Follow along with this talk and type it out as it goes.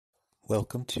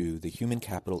Welcome to the Human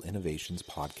Capital Innovations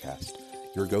Podcast,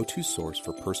 your go-to source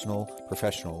for personal,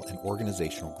 professional, and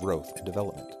organizational growth and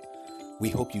development. We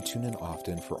hope you tune in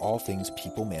often for all things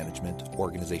people management,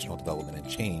 organizational development and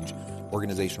change,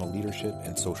 organizational leadership,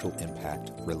 and social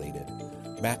impact related.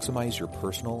 Maximize your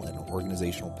personal and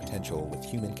organizational potential with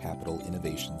Human Capital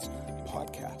Innovations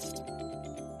Podcast.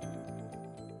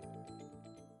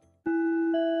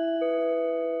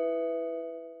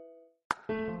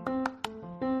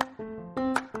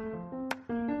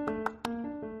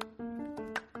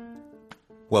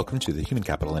 Welcome to the Human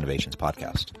Capital Innovations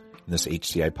Podcast. In this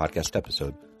HCI podcast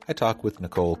episode, I talk with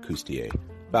Nicole Coustier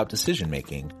about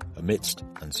decision-making amidst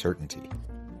uncertainty.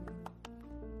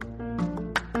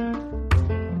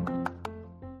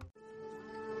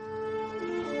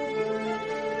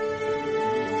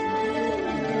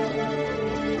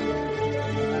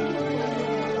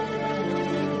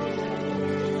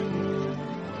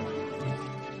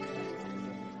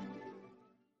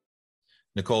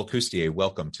 Nicole Coustier,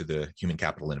 welcome to the Human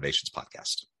Capital Innovations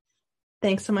Podcast.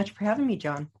 Thanks so much for having me,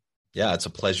 John. Yeah, it's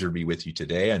a pleasure to be with you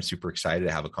today. I'm super excited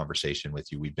to have a conversation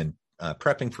with you. We've been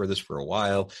prepping for this for a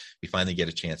while. We finally get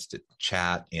a chance to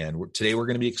chat, and today we're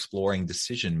going to be exploring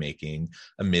decision-making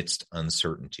amidst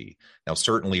uncertainty. Now,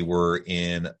 certainly we're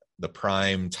in the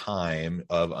prime time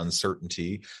of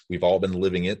uncertainty. We've all been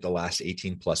living it the last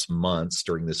 18 plus months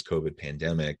during this COVID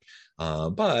pandemic.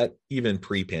 But even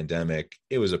pre-pandemic,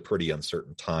 it was a pretty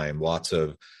uncertain time. Lots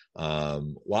of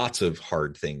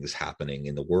hard things happening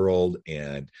in the world.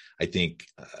 And I think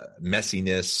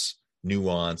messiness,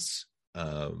 nuance,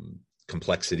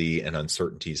 complexity, and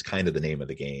uncertainty is kind of the name of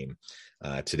the game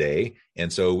today.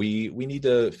 And so we need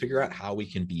to figure out how we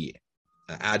can be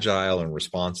agile and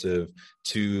responsive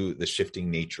to the shifting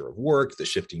nature of work, the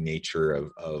shifting nature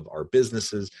of our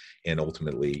businesses. And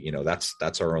ultimately,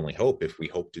 that's our only hope if we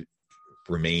hope to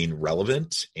remain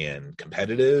relevant and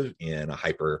competitive in a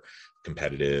hyper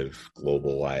competitive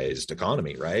globalized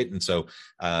economy, right? And so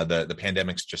the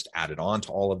pandemic's just added on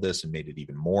to all of this and made it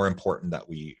even more important that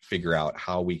we figure out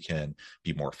how we can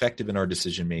be more effective in our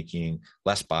decision making,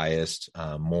 less biased,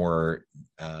 more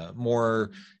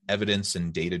evidence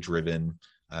and data driven,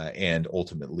 and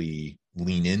ultimately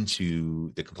lean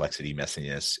into the complexity,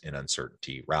 messiness, and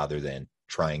uncertainty rather than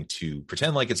trying to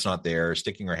pretend like it's not there,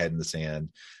 sticking our head in the sand,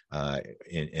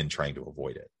 and trying to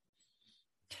avoid it.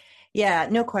 Yeah,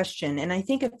 no question. And I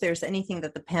think if there's anything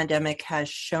that the pandemic has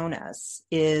shown us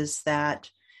is that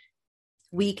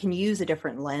we can use a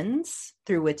different lens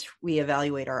through which we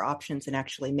evaluate our options and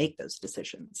actually make those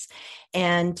decisions.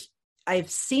 And I've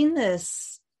seen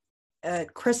this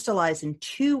crystallize in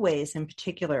two ways in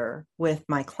particular with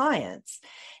my clients.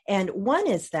 And one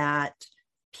is that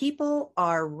people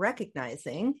are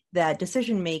recognizing that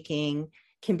decision-making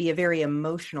can be a very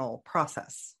emotional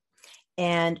process.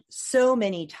 And so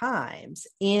many times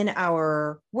in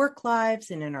our work lives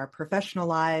and in our professional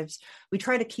lives, we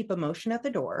try to keep emotion at the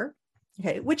door,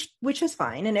 okay, which is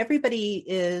fine. And everybody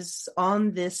is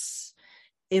on this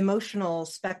emotional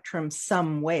spectrum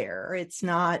somewhere. It's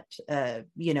not, an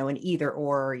either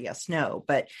or yes, no,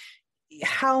 but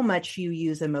how much you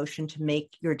use emotion to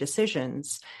make your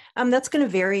decisions, that's going to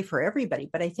vary for everybody.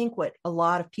 But I think what a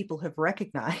lot of people have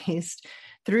recognized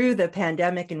through the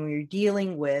pandemic, and we're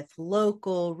dealing with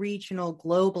local, regional,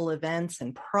 global events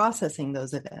and processing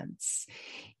those events,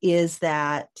 is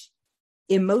that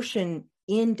emotion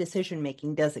in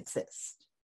decision-making does exist,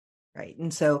 right?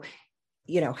 And so,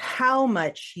 how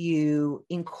much you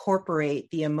incorporate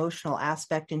the emotional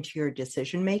aspect into your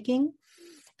decision-making,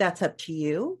 that's up to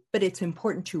you, but it's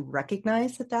important to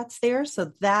recognize that that's there.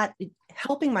 So that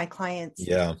helping my clients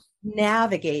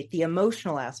navigate the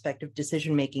emotional aspect of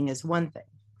decision-making is one thing.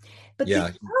 But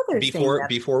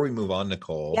before we move on,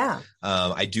 Nicole,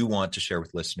 I do want to share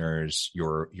with listeners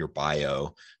your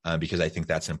bio because I think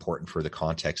that's important for the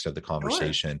context of the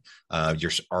conversation. Sure.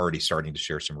 You're already starting to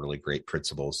share some really great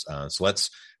principles. So let's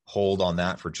hold on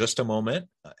that for just a moment.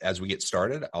 As we get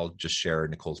started, I'll just share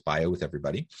Nicole's bio with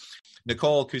everybody.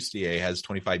 Nicole Coustier has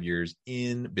 25 years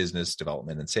in business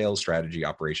development and sales strategy,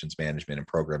 operations management, and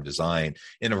program design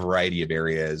in a variety of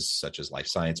areas such as life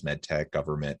science, med tech,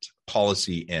 government,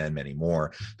 policy, and many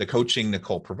more. The coaching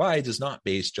Nicole provides is not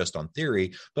based just on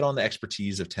theory, but on the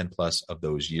expertise of 10 plus of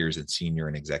those years in senior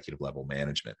and executive level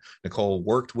management. Nicole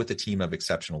worked with a team of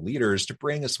exceptional leaders to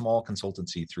bring a small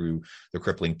consultancy through the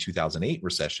crippling 2008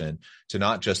 recession mission to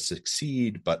not just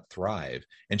succeed, but thrive.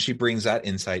 And she brings that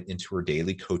insight into her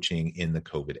daily coaching in the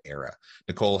COVID era.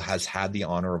 Nicole has had the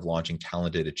honor of launching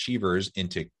talented achievers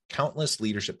into countless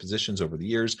leadership positions over the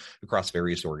years across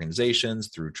various organizations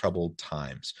through troubled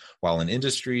times. While in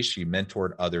industry, she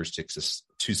mentored others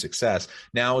to success.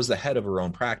 Now, as the head of her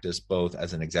own practice, both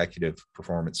as an executive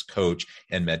performance coach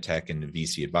and medtech and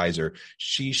VC advisor,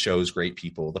 she shows great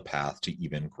people the path to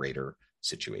even greater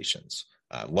situations.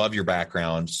 Love your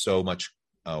background, so much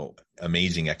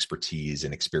amazing expertise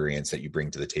and experience that you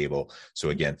bring to the table.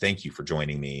 So again, thank you for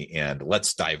joining me, and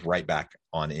let's dive right back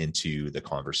on into the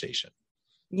conversation.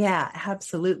 Yeah,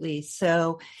 absolutely.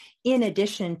 So in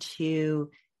addition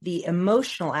to the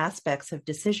emotional aspects of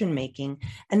decision making,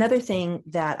 another thing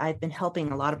that I've been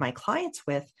helping a lot of my clients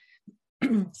with,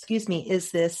 excuse me,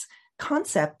 is this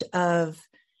concept of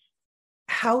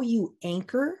how you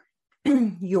anchor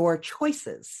your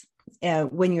choices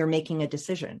when you're making a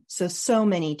decision. So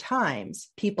many times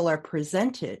people are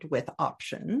presented with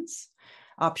options,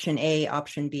 option A,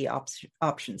 option B,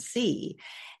 option C,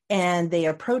 and they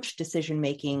approach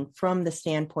decision-making from the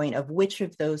standpoint of which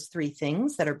of those three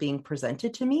things that are being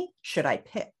presented to me should I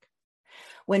pick?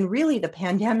 When really the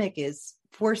pandemic is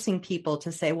forcing people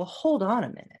to say, well, hold on a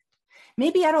minute.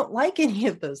 Maybe I don't like any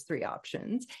of those three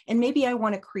options, and maybe I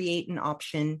want to create an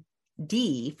option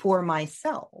D for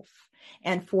myself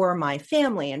and for my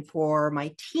family and for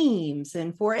my teams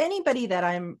and for anybody that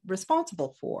I'm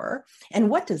responsible for. And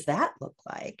what does that look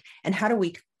like? And how do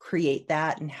we create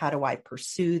that? And how do I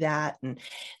pursue that? And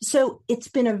so it's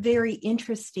been a very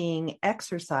interesting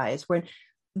exercise when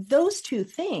those two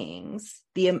things,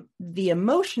 the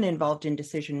emotion involved in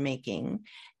decision making,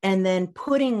 and then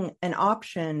putting an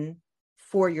option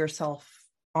for yourself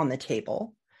on the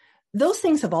table, those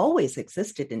things have always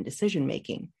existed in decision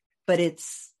making, but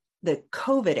it's the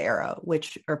COVID era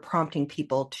which are prompting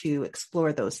people to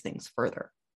explore those things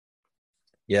further.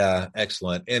 Yeah,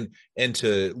 excellent. And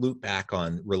to loop back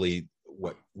on really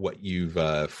what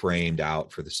you've framed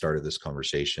out for the start of this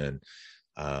conversation,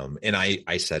 and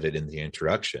I said it in the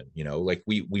introduction, like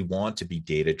we want to be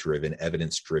data-driven,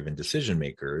 evidence-driven decision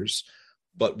makers,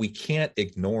 but we can't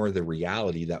ignore the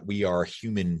reality that we are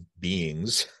human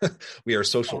beings. We are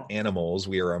social animals.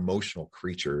 We are emotional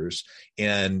creatures,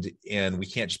 and we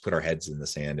can't just put our heads in the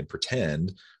sand and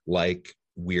pretend like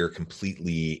we're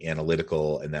completely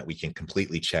analytical and that we can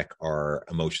completely check our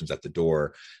emotions at the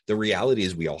door. The reality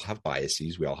is we all have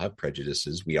biases. We all have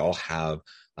prejudices. We all have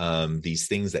these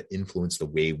things that influence the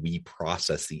way we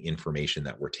process the information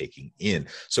that we're taking in.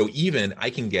 So even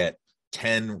I can get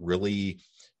 10 really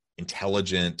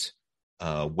intelligent,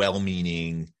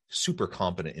 well-meaning, super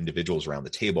competent individuals around the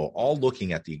table, all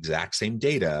looking at the exact same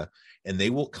data, and they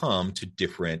will come to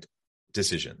different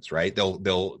decisions, right?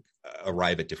 They'll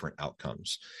arrive at different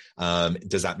outcomes.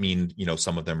 Does that mean,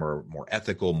 some of them are more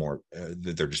ethical,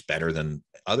 they're just better than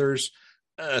others?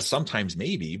 Sometimes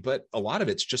maybe, but a lot of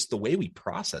it's just the way we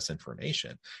process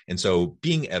information. And so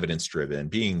being evidence-driven,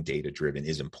 being data-driven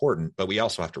is important, but we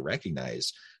also have to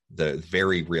recognize the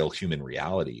very real human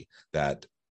reality that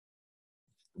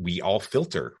we all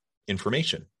filter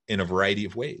information in a variety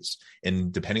of ways.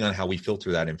 And depending on how we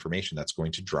filter that information, that's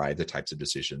going to drive the types of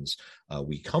decisions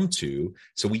we come to.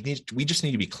 So we just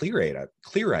need to be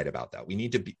clear-eyed about that. We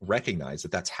need to recognize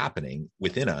that that's happening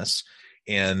within us,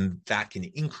 and that can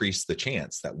increase the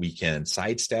chance that we can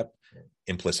sidestep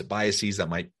implicit biases that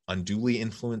might unduly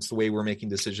influence the way we're making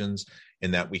decisions,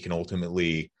 and that we can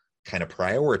ultimately kind of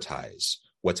prioritize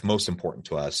what's most important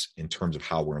to us in terms of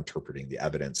how we're interpreting the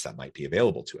evidence that might be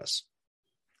available to us.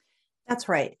 That's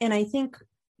right. And I think,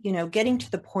 getting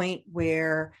to the point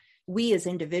where we as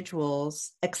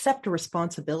individuals accept a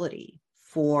responsibility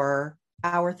for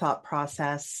our thought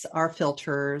process, our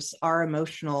filters, our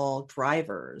emotional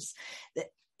drivers.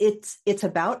 It's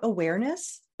about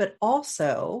awareness, but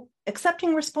also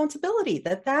accepting responsibility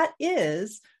that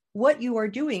is what you are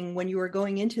doing when you are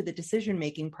going into the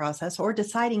decision-making process or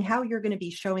deciding how you're going to be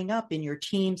showing up in your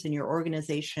teams, in your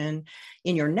organization,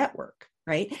 in your network,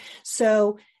 right?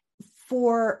 So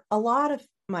for a lot of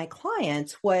my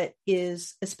clients, what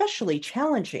is especially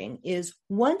challenging is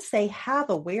once they have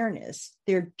awareness,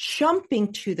 they're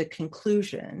jumping to the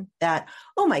conclusion that,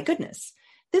 oh my goodness,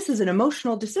 this is an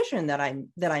emotional decision that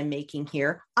I'm making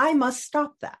here. I must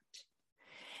stop that.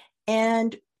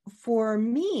 And for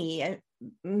me,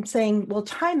 I'm saying, well,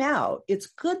 time out. It's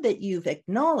good that you've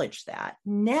acknowledged that.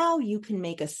 Now you can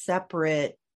make a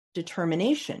separate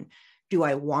determination. Do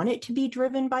I want it to be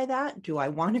driven by that? Do I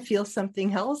want to feel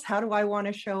something else? How do I want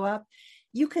to show up?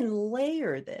 You can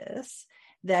layer this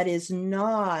that is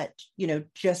not,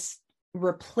 just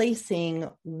replacing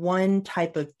one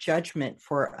type of judgment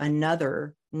for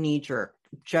another knee-jerk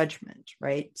judgment,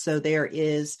 right? So there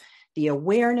is the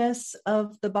awareness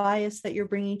of the bias that you're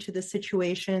bringing to the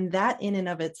situation. That in and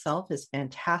of itself is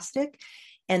fantastic.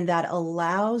 And that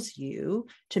allows you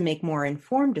to make more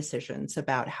informed decisions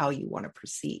about how you want to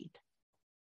proceed.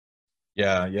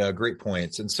 Yeah, great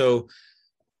points. And so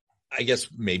I guess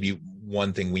maybe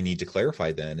one thing we need to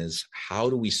clarify then is, how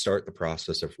do we start the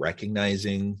process of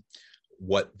recognizing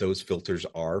what those filters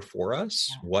are for us,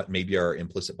 what maybe our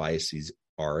implicit biases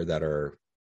are that are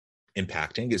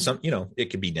impacting? It's some, it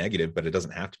could be negative, but it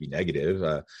doesn't have to be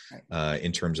negative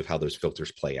in terms of how those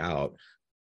filters play out.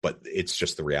 But it's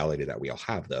just the reality that we all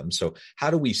have them. So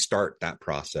how do we start that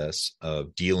process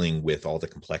of dealing with all the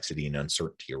complexity and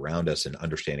uncertainty around us and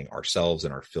understanding ourselves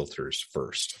and our filters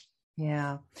first?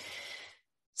 Yeah.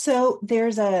 So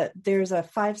there's a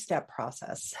 5-step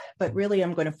process, but really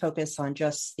I'm going to focus on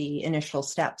just the initial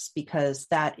steps, because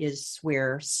that is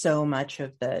where so much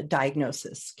of the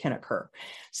diagnosis can occur.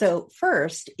 So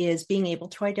first is being able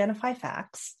to identify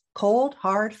facts, cold,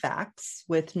 hard facts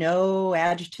with no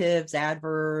adjectives,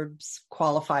 adverbs,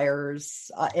 qualifiers,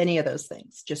 any of those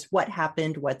things. Just what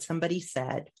happened, what somebody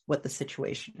said, what the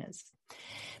situation is.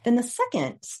 Then the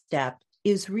second step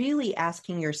is really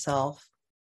asking yourself,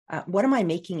 what am I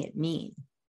making it mean?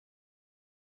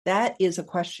 That is a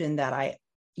question that I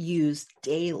use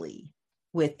daily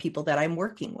with people that I'm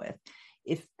working with.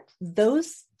 If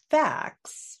those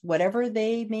facts, whatever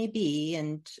they may be,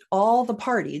 and all the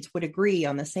parties would agree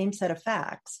on the same set of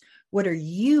facts, what are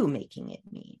you making it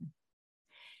mean?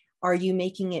 Are you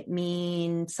making it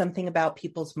mean something about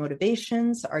people's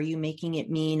motivations? Are you making it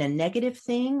mean a negative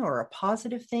thing or a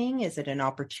positive thing? Is it an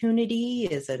opportunity?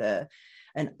 Is it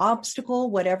an obstacle?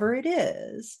 Whatever it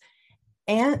is.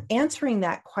 And answering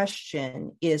that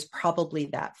question is probably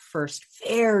that first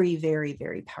very, very,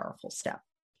 very powerful step.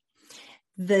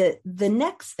 The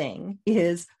next thing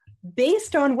is,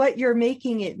 based on what you're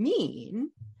making it mean,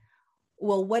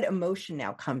 well, what emotion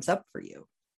now comes up for you,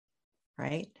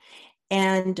 right?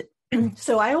 And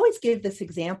so I always give this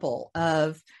example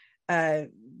of,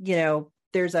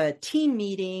 there's a team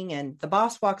meeting and the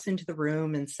boss walks into the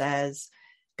room and says,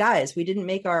 guys, we didn't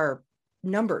make our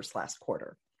numbers last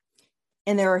quarter.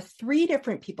 And there are 3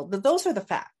 different people. Those are the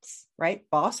facts, right?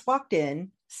 Boss walked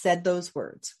in, said those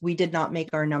words. We did not make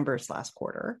our numbers last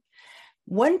quarter.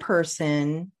 One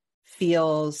person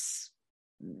is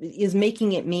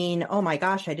making it mean, oh my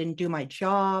gosh, I didn't do my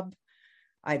job.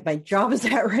 My job is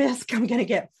at risk. I'm going to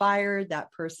get fired.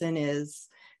 That person is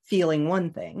feeling one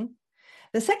thing.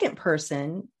 The second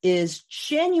person is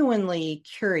genuinely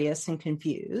curious and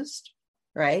confused,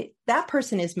 right? That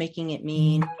person is making it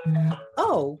mean,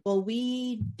 oh, well,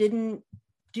 we didn't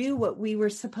do what we were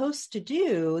supposed to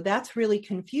do. That's really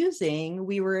confusing.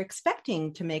 We were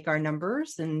expecting to make our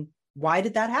numbers, and why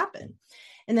did that happen?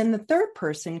 And then the third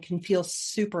person can feel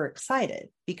super excited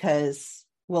because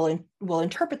we'll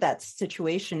interpret that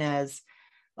situation as,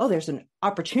 oh, there's an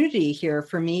opportunity here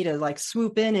for me to like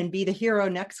swoop in and be the hero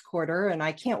next quarter. And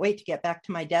I can't wait to get back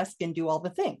to my desk and do all the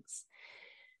things.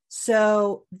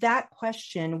 So that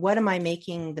question, what am I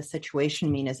making the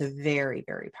situation mean, is a very,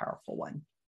 very powerful one.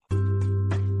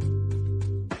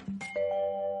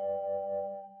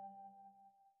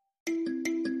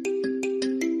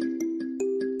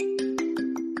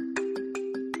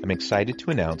 I'm excited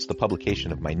to announce the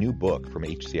publication of my new book from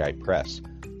HCI Press,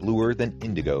 Bluer Than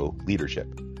Indigo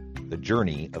Leadership: The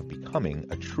Journey of Becoming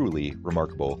a Truly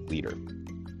Remarkable Leader.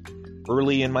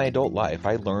 Early in my adult life,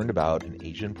 I learned about an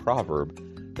Asian proverb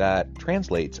that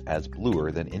translates as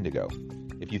bluer than indigo.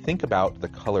 If you think about the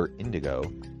color indigo,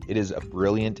 it is a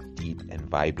brilliant, deep, and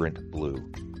vibrant blue,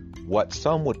 what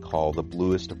some would call the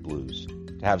bluest of blues.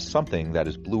 To have something that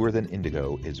is bluer than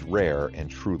indigo is rare and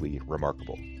truly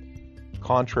remarkable.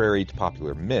 Contrary to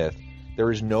popular myth, there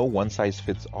is no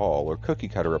one-size-fits-all or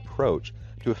cookie-cutter approach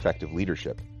to effective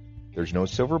leadership. There's no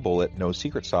silver bullet, no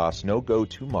secret sauce, no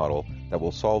go-to model that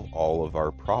will solve all of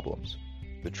our problems.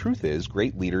 The truth is,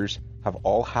 great leaders have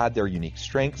all had their unique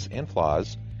strengths and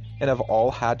flaws, and have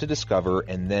all had to discover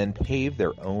and then pave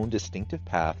their own distinctive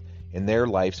path in their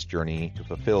life's journey to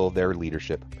fulfill their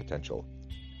leadership potential.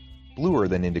 Bluer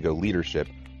Than Indigo Leadership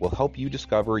will help you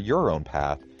discover your own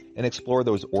path and explore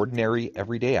those ordinary,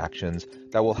 everyday actions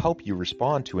that will help you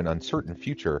respond to an uncertain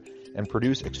future and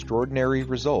produce extraordinary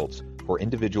results for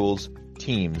individuals,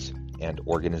 teams, and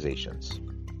organizations.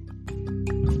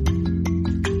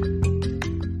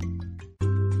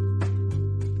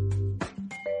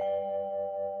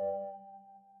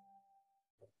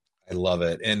 I love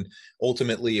it. And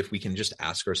ultimately, if we can just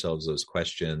ask ourselves those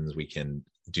questions, we can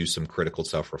do some critical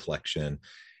self-reflection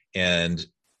and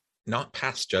not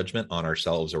pass judgment on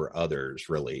ourselves or others,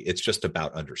 really. It's just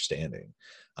about understanding.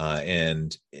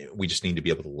 And we just need to be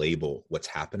able to label what's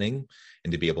happening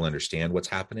and to be able to understand what's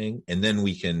happening. And then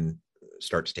we can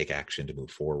start to take action to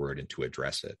move forward and to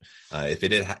address it. If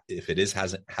it is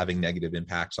having negative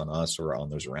impacts on us or on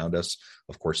those around us,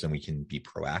 of course, then we can be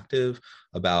proactive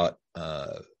about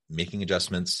making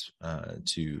adjustments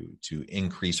to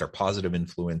increase our positive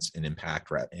influence and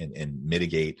impact and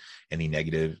mitigate any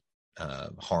negative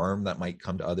harm that might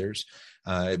come to others.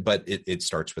 But it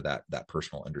starts with that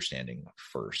personal understanding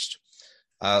first.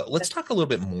 Let's talk a little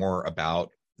bit more about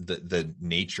the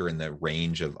nature and the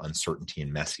range of uncertainty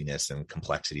and messiness and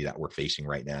complexity that we're facing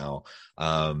right now.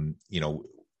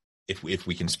 If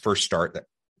we can first start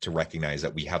to recognize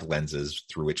that we have lenses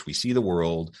through which we see the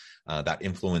world, that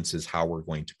influences how we're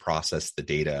going to process the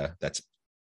data that's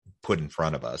put in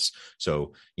front of us.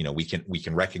 So, we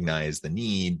can recognize the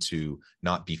need to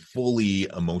not be fully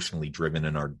emotionally driven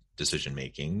in our decision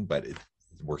making, but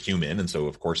we're human. And so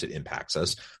of course it impacts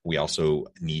us. We also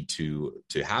need to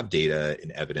have data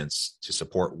and evidence to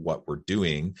support what we're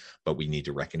doing, but we need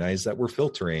to recognize that we're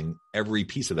filtering every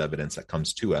piece of evidence that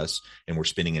comes to us, and we're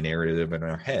spinning a narrative in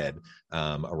our head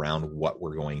around what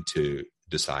we're going to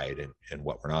decide and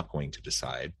what we're not going to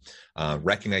decide.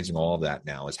 Recognizing all of that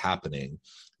now is happening.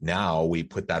 Now we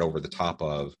put that over the top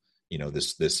of,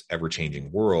 this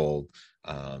ever-changing world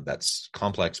that's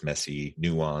complex, messy,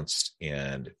 nuanced,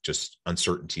 and just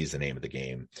uncertainty is the name of the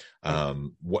game.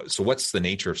 So what's the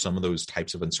nature of some of those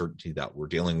types of uncertainty that we're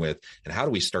dealing with, and how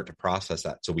do we start to process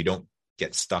that so we don't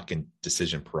get stuck in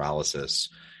decision paralysis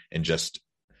and just,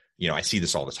 I see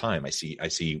this all the time. I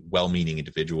see well-meaning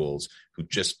individuals who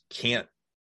just can't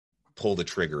pull the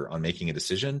trigger on making a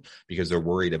decision because they're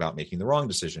worried about making the wrong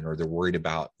decision, or they're worried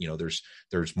about,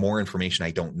 there's more information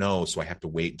I don't know, so I have to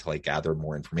wait until I gather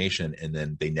more information. And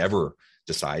then they never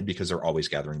decide because they're always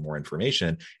gathering more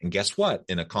information. And guess what?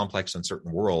 In a complex,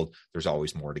 uncertain world, there's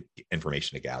always more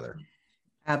information to gather.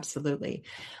 Absolutely.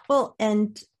 Well,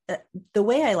 and the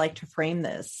way I like to frame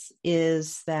this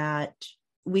is that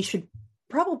we should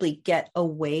probably get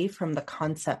away from the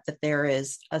concept that there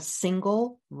is a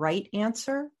single right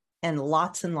answer and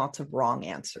lots of wrong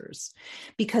answers,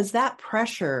 because that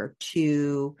pressure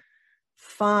to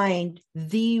find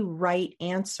the right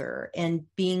answer and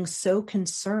being so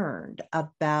concerned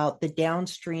about the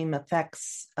downstream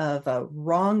effects of a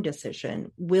wrong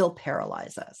decision will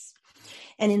paralyze us.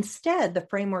 And instead, the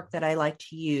framework that I like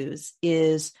to use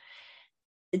is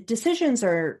decisions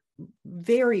are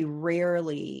very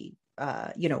rarely,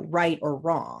 right or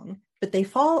wrong, but they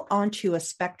fall onto a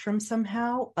spectrum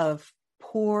somehow of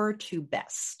poor to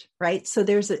best, right? So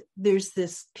there's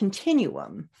this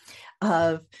continuum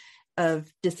of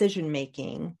decision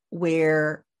making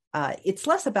where it's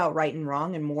less about right and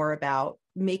wrong and more about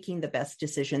making the best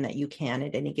decision that you can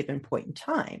at any given point in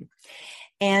time.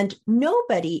 And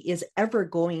nobody is ever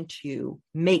going to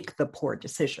make the poor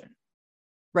decision,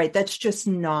 right? That's just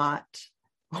not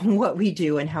what we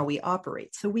do and how we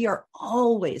operate. So we are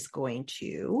always going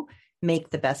to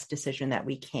make the best decision that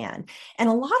we can. And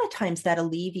a lot of times that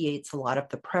alleviates a lot of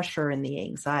the pressure and the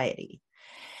anxiety.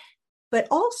 But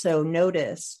also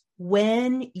notice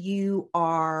when you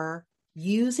are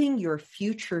using your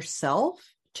future self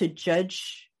to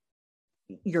judge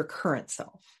your current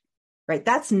self, right?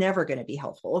 That's never going to be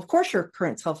helpful. Of course, your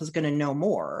current self is going to know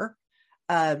more.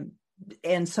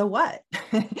 And so what?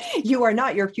 You are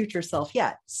not your future self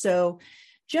yet. So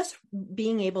just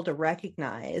being able to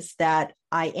recognize that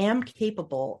I am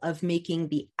capable of making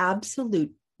the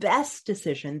absolute best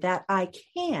decision that I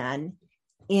can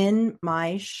in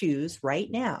my shoes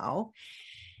right now,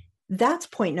 that's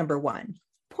point number one.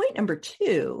 Point number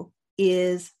two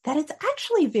is that it's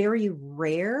actually very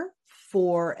rare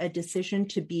for a decision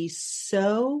to be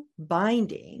so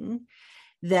binding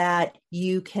that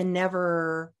you can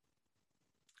never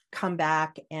come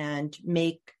back and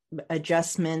make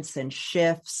adjustments and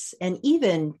shifts and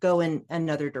even go in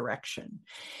another direction.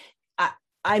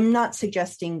 I'm not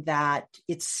suggesting that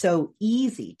it's so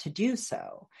easy to do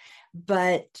so,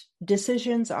 but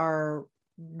decisions are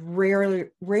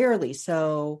rarely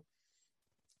so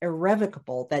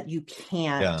irrevocable that you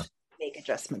can't make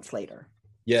adjustments later.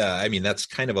 Yeah, I mean, that's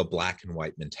kind of a black and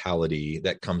white mentality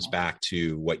that comes back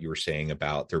to what you were saying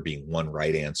about there being one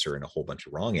right answer and a whole bunch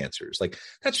of wrong answers. Like,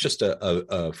 that's just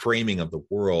a framing of the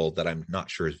world that I'm not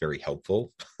sure is very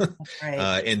helpful.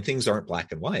 Right. And things aren't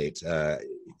black and white.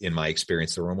 In my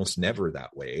experience, they're almost never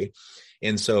that way.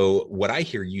 And so what I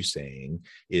hear you saying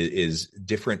is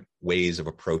different ways of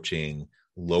approaching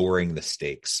lowering the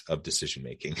stakes of decision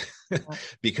making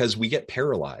because we get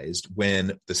paralyzed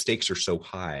when the stakes are so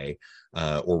high,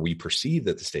 or we perceive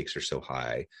that the stakes are so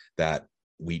high that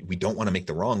we don't want to make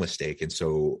the wrong mistake. And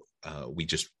so we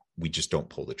just don't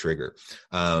pull the trigger.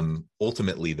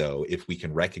 Ultimately, though, if we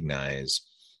can recognize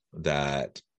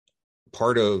that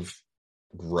part of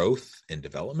growth and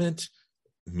development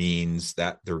means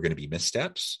that there are going to be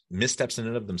missteps in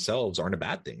and of themselves aren't a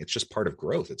bad thing. It's just part of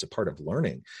growth. It's a part of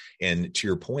learning. And to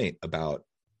your point about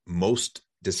most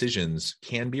decisions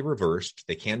can be reversed,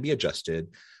 they can be adjusted,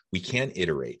 we can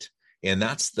iterate. And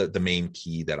that's the main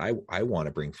key that I want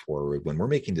to bring forward when we're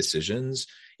making decisions.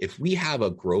 If we have a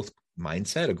growth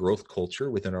mindset, a growth culture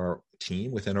within our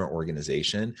team, within our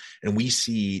organization, and we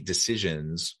see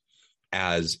decisions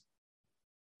as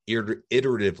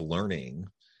iterative learning,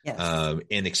 yes,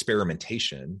 and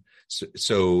experimentation.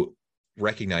 So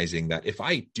recognizing that if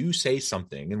I do say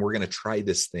something and we're going to try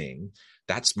this thing,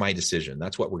 that's my decision.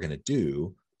 That's what we're going to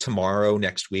do. Tomorrow,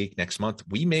 next week, next month,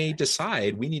 we may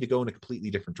decide we need to go in a completely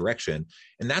different direction.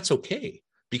 And that's okay,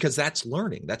 because that's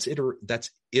learning. That's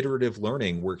iterative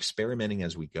learning. We're experimenting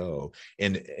as we go.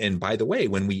 And by the way,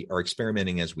 when we are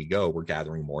experimenting as we go, we're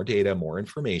gathering more data, more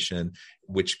information,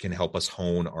 which can help us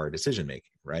hone our decision making,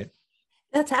 right?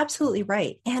 That's absolutely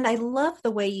right. And I love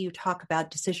the way you talk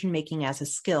about decision-making as a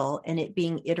skill and it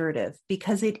being iterative,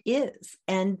 because it is.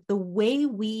 And the way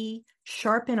we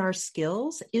sharpen our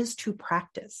skills is to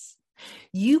practice.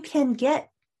 You can get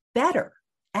better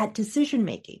at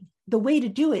decision-making. The way to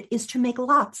do it is to make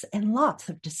lots and lots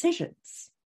of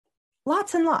decisions.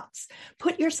 Lots and lots.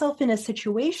 Put yourself in a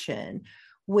situation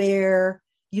where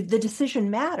the decision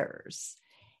matters.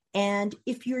 And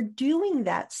if you're doing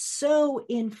that so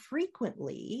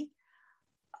infrequently,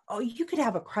 you could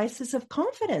have a crisis of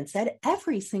confidence at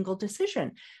every single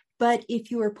decision. But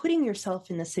if you are putting yourself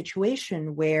in the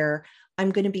situation where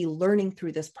I'm going to be learning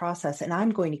through this process and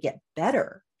I'm going to get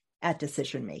better at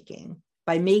decision making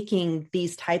by making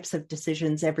these types of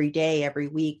decisions every day, every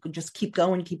week, just keep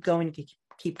going,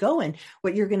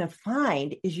 what you're going to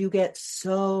find is you get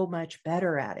so much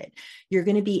better at it. You're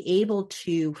going to be able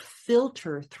to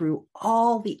filter through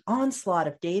all the onslaught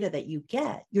of data that you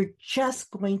get. You're just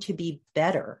going to be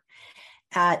better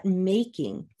at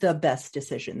making the best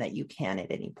decision that you can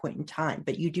at any point in time,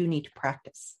 but you do need to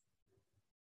practice.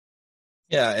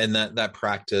 Yeah, and that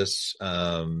practice,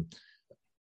 again,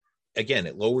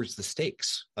 it lowers the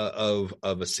stakes of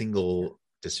a single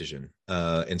decision.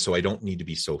 And so I don't need to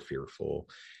be so fearful.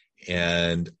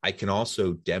 And I can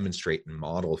also demonstrate and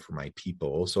model for my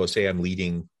people. So say I'm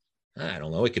leading, I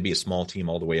don't know, it could be a small team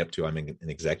all the way up to I'm an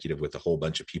executive with a whole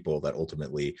bunch of people that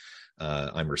ultimately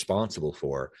I'm responsible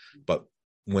for. But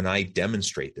when I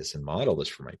demonstrate this and model this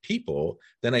for my people,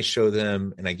 then I show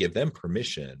them and I give them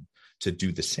permission to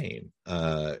do the same,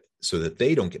 so that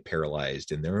they don't get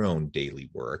paralyzed in their own daily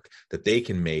work, that they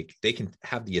can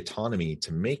have the autonomy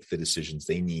to make the decisions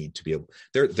they need to be able,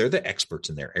 they're the experts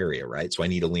in their area, right? So I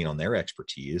need to lean on their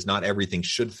expertise. Not everything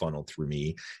should funnel through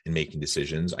me in making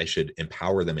decisions. I should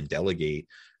empower them and delegate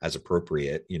as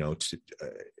appropriate,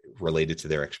 related to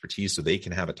their expertise, so they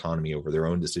can have autonomy over their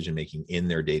own decision-making in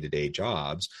their day-to-day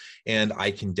jobs. And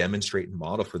I can demonstrate and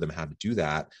model for them how to do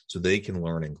that so they can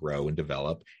learn and grow and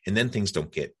develop. And then things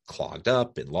don't get clogged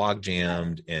up and log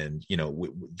jammed. And,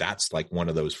 that's like one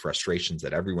of those frustrations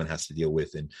that everyone has to deal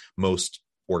with in most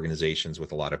organizations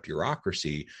with a lot of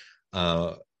bureaucracy.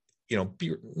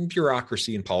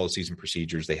 Bureaucracy and policies and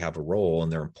procedures, they have a role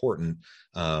and they're important.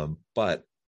 But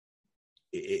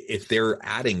if they're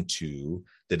adding to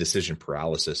the decision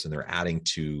paralysis and they're adding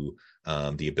to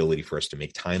the ability for us to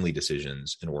make timely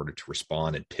decisions in order to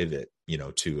respond and pivot,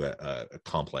 to a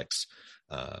complex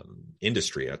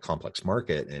industry, a complex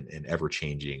market and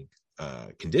ever-changing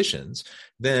conditions,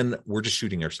 then we're just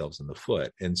shooting ourselves in the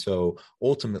foot. And so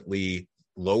ultimately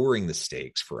lowering the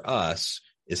stakes for us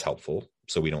is helpful,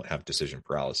 so we don't have decision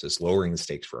paralysis. Lowering the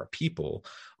stakes for our people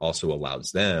also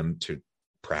allows them to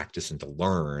practice and to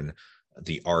learn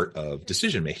the art of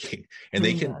decision making, and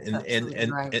they can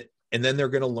and then they're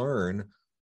going to learn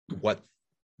what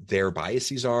their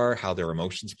biases are, how their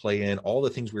emotions play in, all the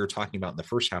things we were talking about in the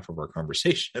first half of our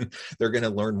conversation. They're going to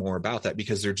learn more about that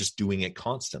because they're just doing it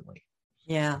constantly.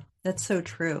 Yeah, that's so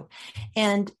true.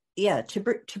 And yeah, to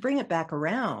bring it back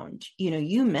around,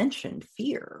 you mentioned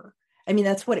fear. I mean,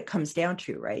 that's what it comes down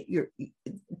to, right?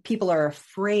 People are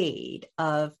afraid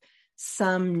of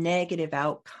some negative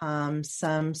outcome,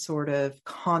 some sort of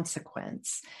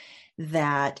consequence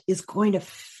that is going to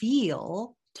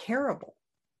feel terrible.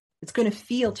 It's going to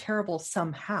feel terrible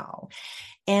somehow.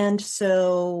 And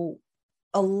so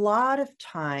a lot of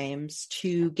times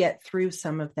to get through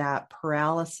some of that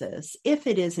paralysis, if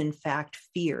it is in fact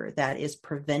fear that is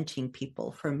preventing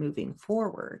people from moving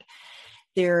forward,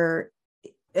 there's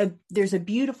a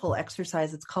beautiful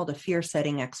exercise. It's called a fear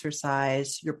setting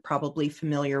exercise. You're probably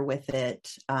familiar with it.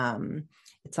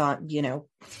 It's on,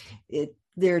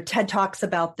 there are TED Talks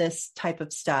about this type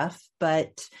of stuff,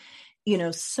 but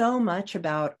so much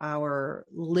about our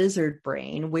lizard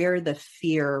brain, where the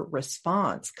fear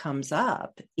response comes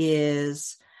up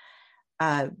is,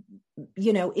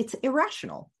 it's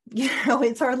irrational.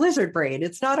 It's our lizard brain.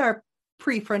 It's not our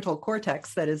prefrontal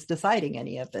cortex that is deciding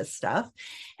any of this stuff.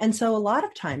 And so a lot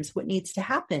of times what needs to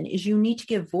happen is you need to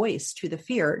give voice to the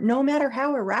fear, no matter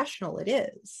how irrational it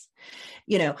is.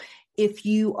 If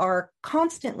you are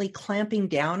constantly clamping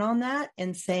down on that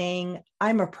and saying,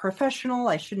 I'm a professional,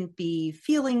 I shouldn't be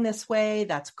feeling this way,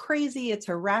 that's crazy, it's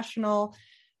irrational,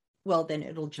 well, then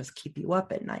it'll just keep you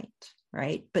up at night,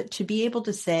 right? But to be able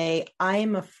to say,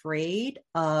 I'm afraid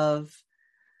of,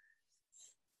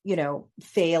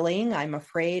 failing, I'm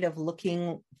afraid of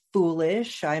looking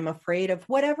foolish, I'm afraid of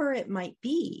whatever it might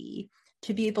be,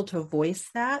 to be able to voice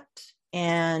that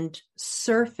and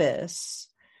surface,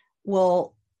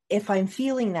 well, if I'm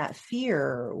feeling that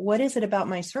fear, what is it about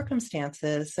my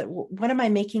circumstances? What am I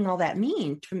making all that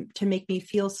mean to make me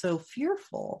feel so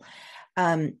fearful?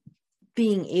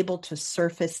 Being able to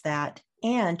surface that,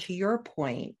 and to your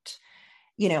point,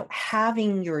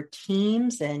 having your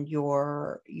teams and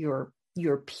your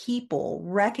people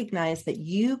recognize that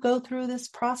you go through this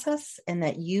process and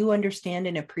that you understand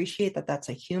and appreciate that that's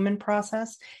a human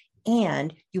process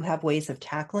and you have ways of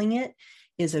tackling it,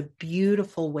 is a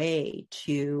beautiful way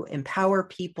to empower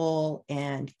people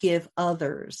and give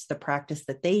others the practice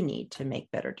that they need to make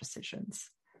better decisions.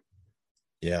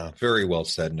 Yeah, very well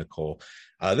said, Nicole.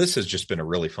 This has just been a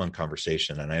really fun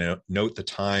conversation. And I note the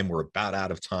time, we're about out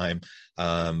of time.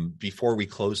 Before we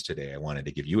close today, I wanted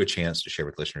to give you a chance to share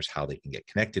with listeners how they can get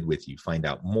connected with you, find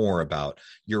out more about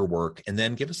your work, and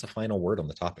then give us a final word on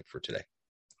the topic for today.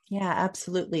 Yeah,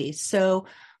 absolutely. So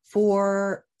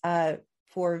for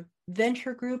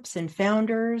venture groups and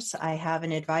founders, I have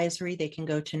an advisory. They can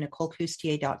go to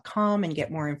NicoleCoustier.com and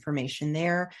get more information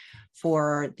there.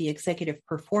 For the executive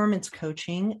performance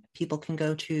coaching, people can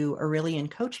go to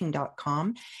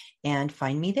AurelianCoaching.com and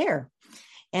find me there.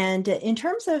 And in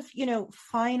terms of,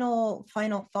 final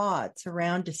thoughts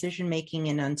around decision-making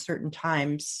in uncertain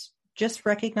times, just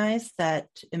recognize that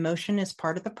emotion is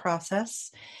part of the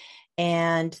process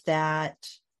and that,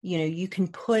 you can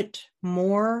put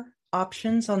more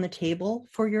options on the table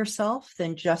for yourself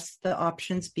than just the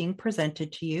options being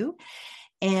presented to you.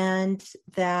 And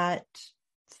that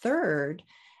third,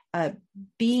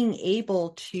 being able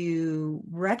to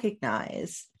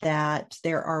recognize that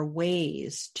there are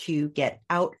ways to get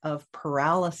out of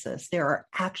paralysis. There are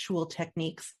actual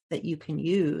techniques that you can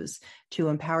use to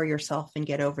empower yourself and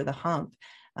get over the hump.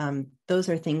 Those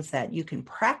are things that you can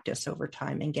practice over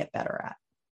time and get better at.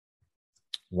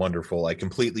 Wonderful. I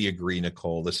completely agree,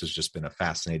 Nicole. This has just been a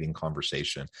fascinating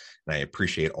conversation, and I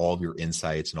appreciate all of your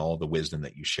insights and all of the wisdom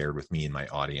that you shared with me and my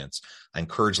audience. I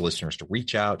encourage listeners to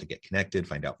reach out, to get connected,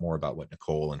 find out more about what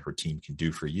Nicole and her team can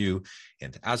do for you.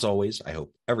 And as always, I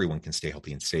hope everyone can stay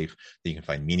healthy and safe, that you can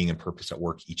find meaning and purpose at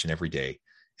work each and every day.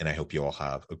 And I hope you all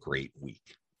have a great week.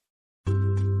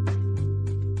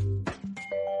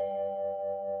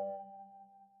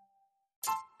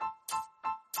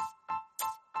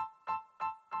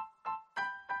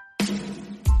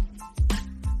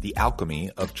 The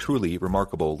alchemy of truly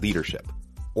remarkable leadership.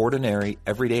 Ordinary,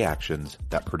 everyday actions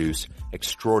that produce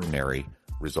extraordinary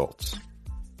results.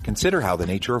 Consider how the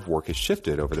nature of work has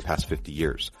shifted over the past 50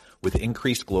 years. With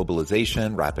increased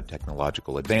globalization, rapid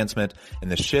technological advancement,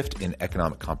 and the shift in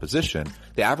economic composition,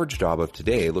 the average job of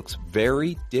today looks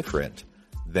very different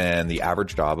than the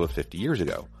average job of 50 years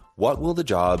ago. What will the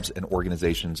jobs and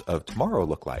organizations of tomorrow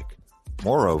look like?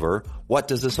 Moreover, what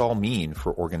does this all mean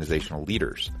for organizational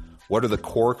leaders? What are the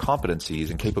core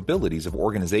competencies and capabilities of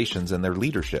organizations and their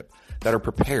leadership that are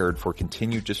prepared for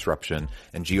continued disruption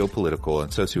and geopolitical and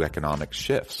socioeconomic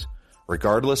shifts?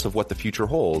 Regardless of what the future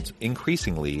holds,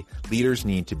 increasingly, leaders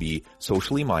need to be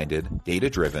socially minded,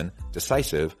 data-driven,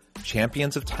 decisive,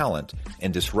 champions of talent,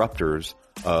 and disruptors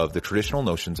of the traditional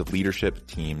notions of leadership,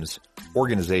 teams,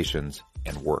 organizations,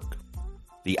 and work.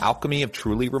 The alchemy of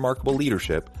truly remarkable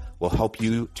leadership will help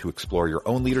you to explore your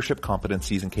own leadership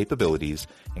competencies and capabilities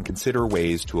and consider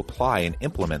ways to apply and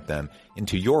implement them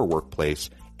into your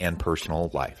workplace and personal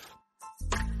life.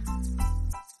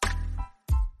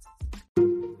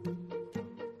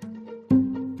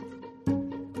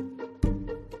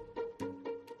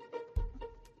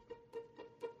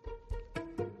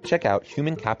 check out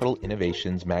Human Capital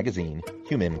Innovations magazine,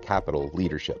 Human Capital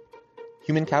Leadership.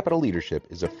 Human Capital Leadership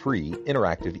is a free,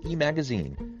 interactive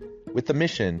e-magazine with the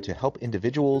mission to help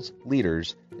individuals,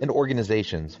 leaders, and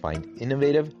organizations find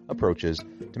innovative approaches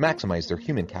to maximize their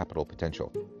human capital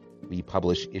potential. We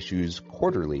publish issues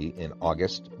quarterly in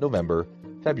August, November,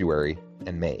 February,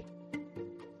 and May.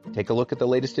 Take a look at the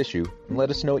latest issue and let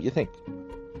us know what you think.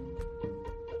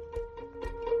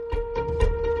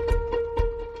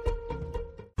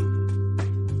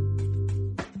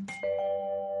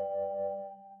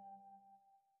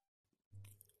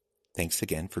 Thanks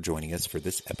again for joining us for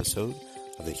this episode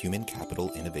of the Human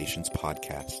Capital Innovations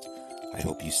Podcast. I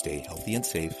hope you stay healthy and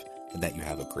safe and that you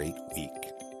have a great week.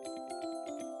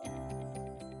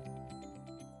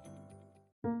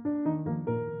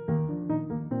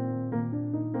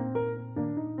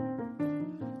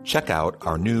 Check out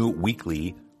our new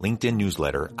weekly LinkedIn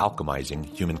newsletter, Alchemizing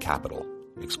Human Capital,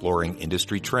 exploring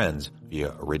industry trends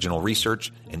via original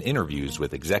research and interviews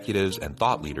with executives and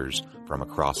thought leaders from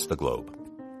across the globe.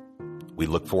 We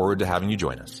look forward to having you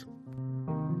join us.